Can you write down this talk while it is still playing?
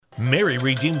Mary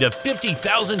redeemed a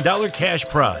 $50,000 cash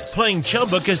prize playing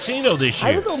Chumba Casino this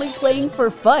year. I was only playing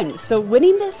for fun, so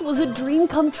winning this was a dream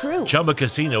come true. Chumba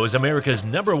Casino is America's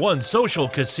 #1 social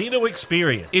casino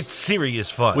experience. It's serious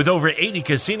fun. With over 80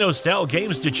 casino-style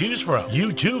games to choose from,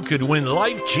 you too could win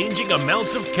life-changing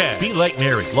amounts of cash. Be like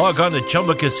Mary. Log on to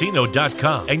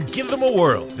ChumbaCasino.com and give them a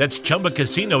whirl. That's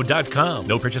ChumbaCasino.com.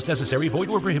 No purchase necessary. Void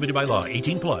where prohibited by law.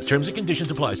 18 plus. Terms and conditions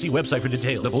apply. See website for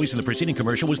details. The voice in the preceding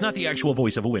commercial was not the actual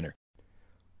voice of a winner.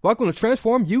 Welcome to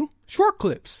Transform You Short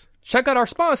Clips. Check out our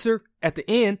sponsor at the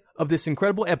end of this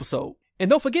incredible episode. And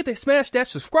don't forget to smash that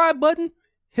subscribe button,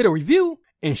 hit a review,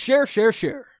 and share.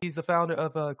 He's the founder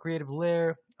of Creative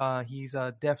Lair. He's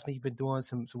definitely been doing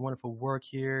some wonderful work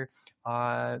here.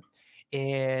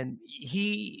 And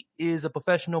he is a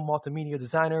professional multimedia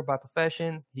designer by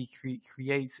profession. He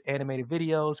creates animated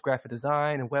videos, graphic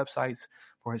design, and websites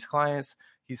for his clients.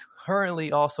 He's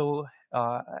currently also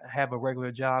have a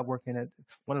regular job working at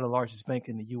one of the largest banks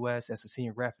in the U.S. as a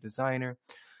senior graphic designer.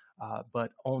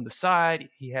 But on the side,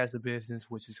 he has the business,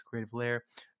 which is Creative Lair,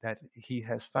 that he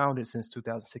has founded since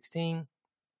 2016.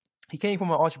 He came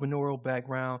from an entrepreneurial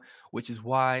background, which is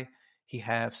why he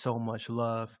has so much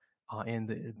love in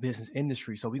the business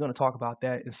industry. So we're going to talk about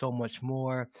that and so much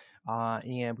more.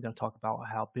 And we're going to talk about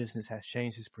how business has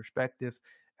changed his perspective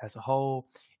as a whole.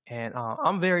 And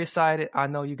I'm very excited. I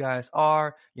know you guys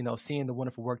are, seeing the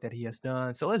wonderful work that he has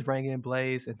done. So let's bring in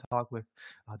Blaze and talk with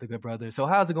the good brother. So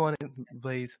how's it going,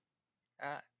 Blaze?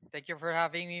 Thank you for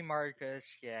having me, Marcus.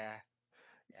 Yeah,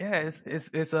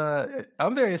 it's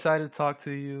I'm very excited to talk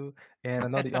to you, and I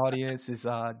know the audience is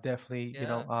definitely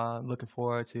looking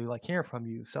forward to hearing from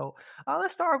you. So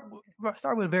let's start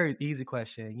with a very easy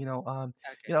question.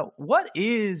 What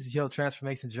is your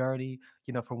transformation journey?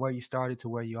 From where you started to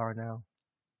where you are now.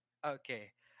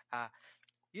 Okay.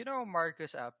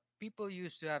 Marcus, people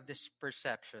used to have this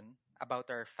perception about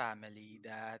our family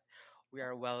that we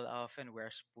are well off and we're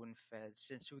spoon-fed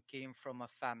since we came from a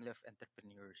family of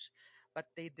entrepreneurs. But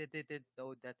they didn't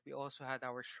know that we also had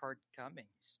our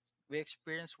shortcomings. We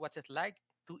experienced what's it like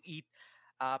to eat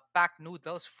packed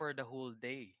noodles for the whole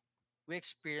day. We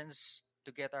experienced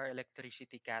to get our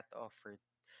electricity cut off for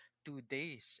 2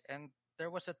 days. And there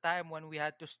was a time when we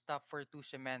had to stop for 2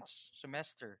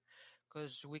 semester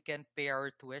because we can't pay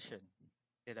our tuition.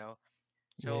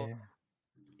 So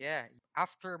yeah,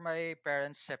 after my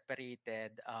parents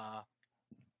separated,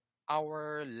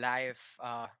 our life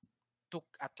took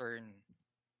a turn,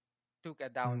 took a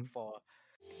downfall.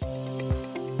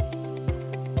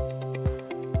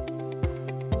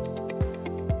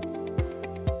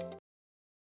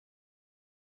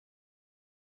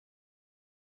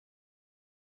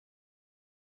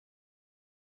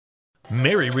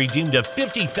 Mary redeemed a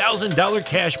 $50,000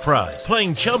 cash prize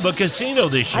playing Chumba Casino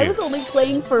this year. I was only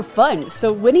playing for fun,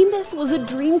 so winning this was a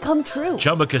dream come true.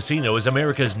 Chumba Casino is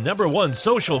America's #1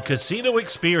 social casino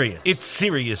experience. It's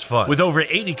serious fun. With over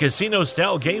 80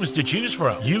 casino-style games to choose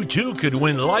from, you too could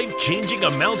win life-changing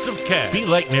amounts of cash. Be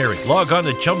like Mary. Log on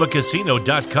to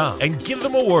ChumbaCasino.com and give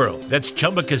them a whirl. That's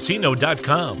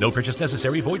ChumbaCasino.com. No purchase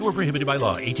necessary. Void where prohibited by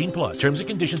law. 18 plus. Terms and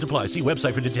conditions apply. See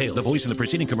website for details. The voice in the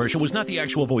preceding commercial was not the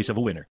actual voice of a winner.